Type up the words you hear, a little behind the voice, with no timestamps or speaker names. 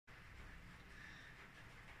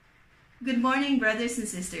Good morning, brothers and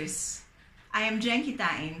sisters. I am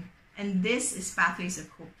Jeng, and this is Pathways of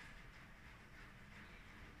Hope.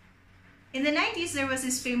 In the 90s, there was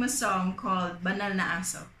this famous song called Banal na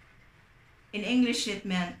Aso. In English, it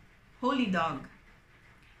meant Holy Dog.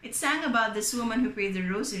 It sang about this woman who prayed the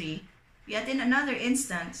rosary, yet in another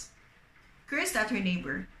instance, cursed at her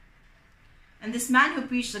neighbor. And this man who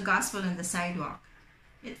preached the gospel on the sidewalk,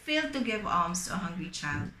 yet failed to give alms to a hungry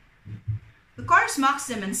child. The chorus mocks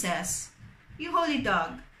them and says, "You holy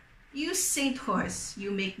dog, you saint horse,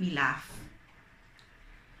 you make me laugh."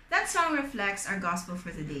 That song reflects our gospel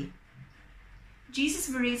for the day. Jesus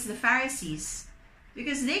berates the Pharisees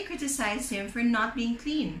because they criticized him for not being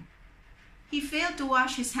clean. He failed to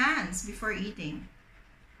wash his hands before eating.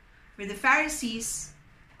 For the Pharisees,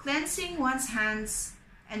 cleansing one's hands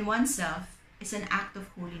and oneself is an act of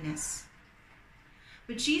holiness.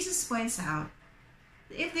 But Jesus points out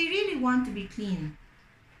that if they really want to be clean,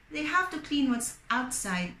 they have to clean what's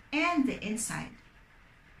outside and the inside.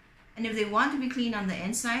 And if they want to be clean on the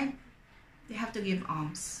inside, they have to give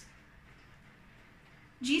alms.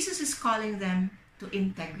 Jesus is calling them to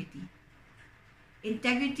integrity.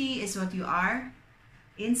 Integrity is what you are,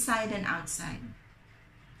 inside and outside.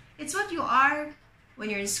 It's what you are when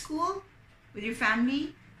you're in school, with your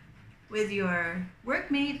family, with your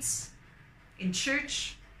workmates, in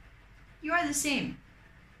church. You are the same.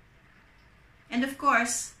 And of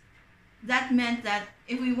course, that meant that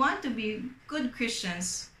if we want to be good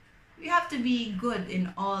Christians, we have to be good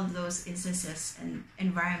in all those instances and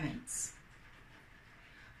environments.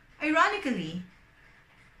 Ironically,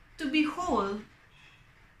 to be whole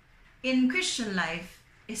in Christian life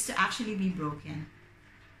is to actually be broken.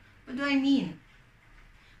 What do I mean?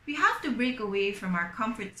 We have to break away from our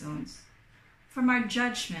comfort zones, from our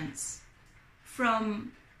judgments,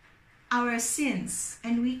 from our sins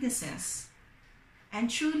and weaknesses, and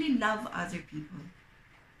truly love other people.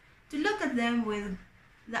 To look at them with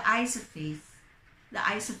the eyes of faith, the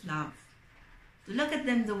eyes of love. To look at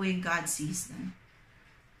them the way God sees them.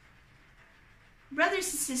 Brothers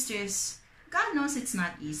and sisters, God knows it's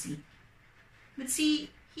not easy. But see,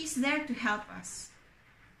 He's there to help us.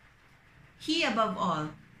 He, above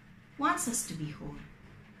all, wants us to be whole.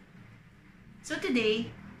 So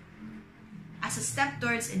today, as a step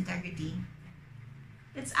towards integrity,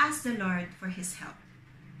 let's ask the Lord for His help.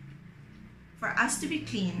 For us to be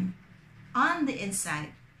clean on the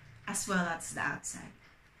inside as well as the outside.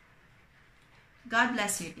 God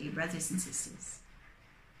bless your day, brothers and sisters.